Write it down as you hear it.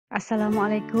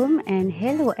Assalamualaikum and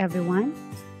hello everyone.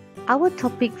 Our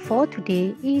topic for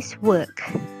today is work.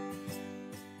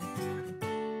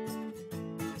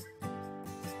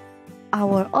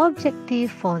 Our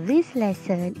objective for this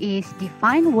lesson is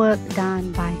define work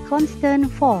done by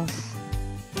constant force.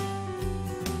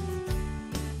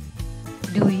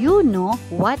 Do you know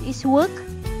what is work?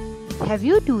 Have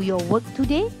you do your work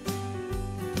today?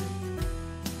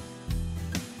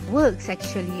 Work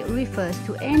actually refers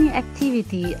to any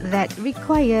activity that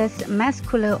requires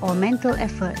muscular or mental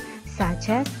effort, such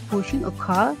as pushing a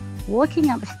car, walking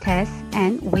up stairs,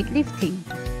 and weightlifting.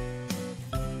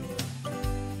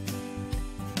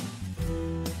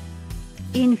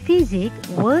 In physics,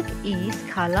 work is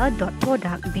scalar dot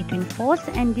product between force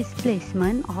and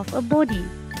displacement of a body.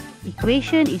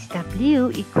 Equation is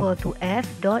W equal to F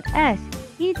dot S.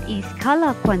 It is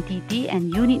scalar quantity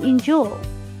and unit in joule.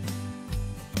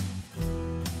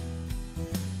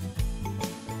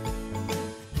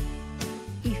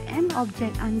 If an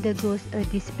object undergoes a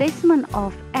displacement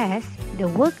of S, the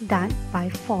work done by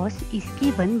force is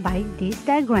given by this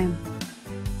diagram.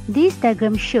 This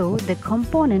diagram shows the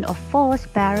component of force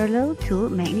parallel to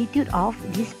magnitude of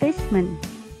displacement.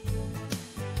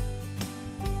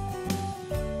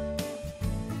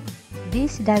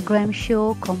 This diagram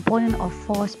shows component of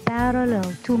force parallel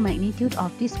to magnitude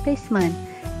of displacement.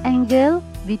 Angle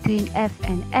between F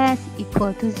and S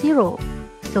equal to 0.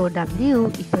 So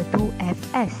W equal to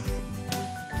Fs.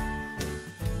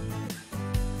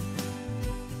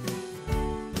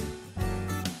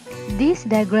 This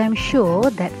diagram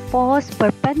shows that force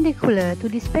perpendicular to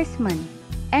displacement.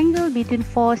 Angle between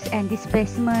force and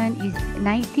displacement is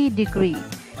 90 degrees.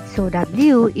 So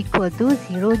W equal to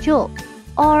 0 joule,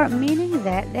 or meaning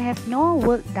that they have no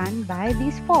work done by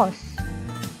this force.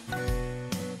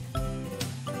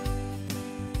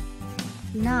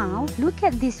 Now look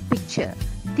at this picture.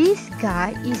 This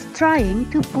guy is trying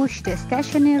to push the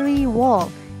stationary wall.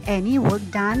 Any work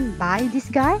done by this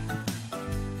guy?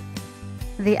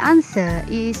 The answer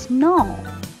is no.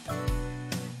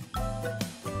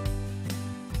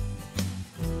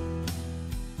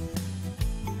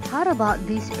 How about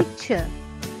this picture?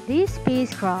 This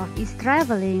spacecraft is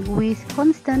traveling with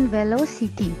constant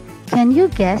velocity. Can you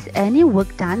guess any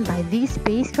work done by this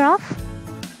spacecraft?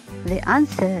 The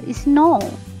answer is no.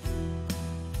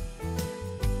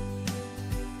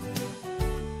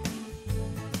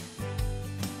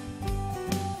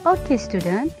 Okay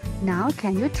student, now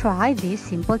can you try this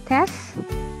simple test?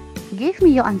 Give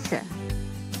me your answer.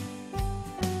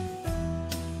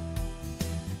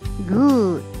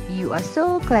 Good, you are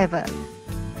so clever.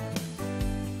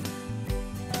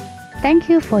 Thank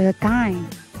you for your time.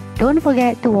 Don't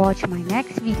forget to watch my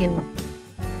next video.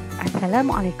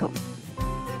 Assalamualaikum.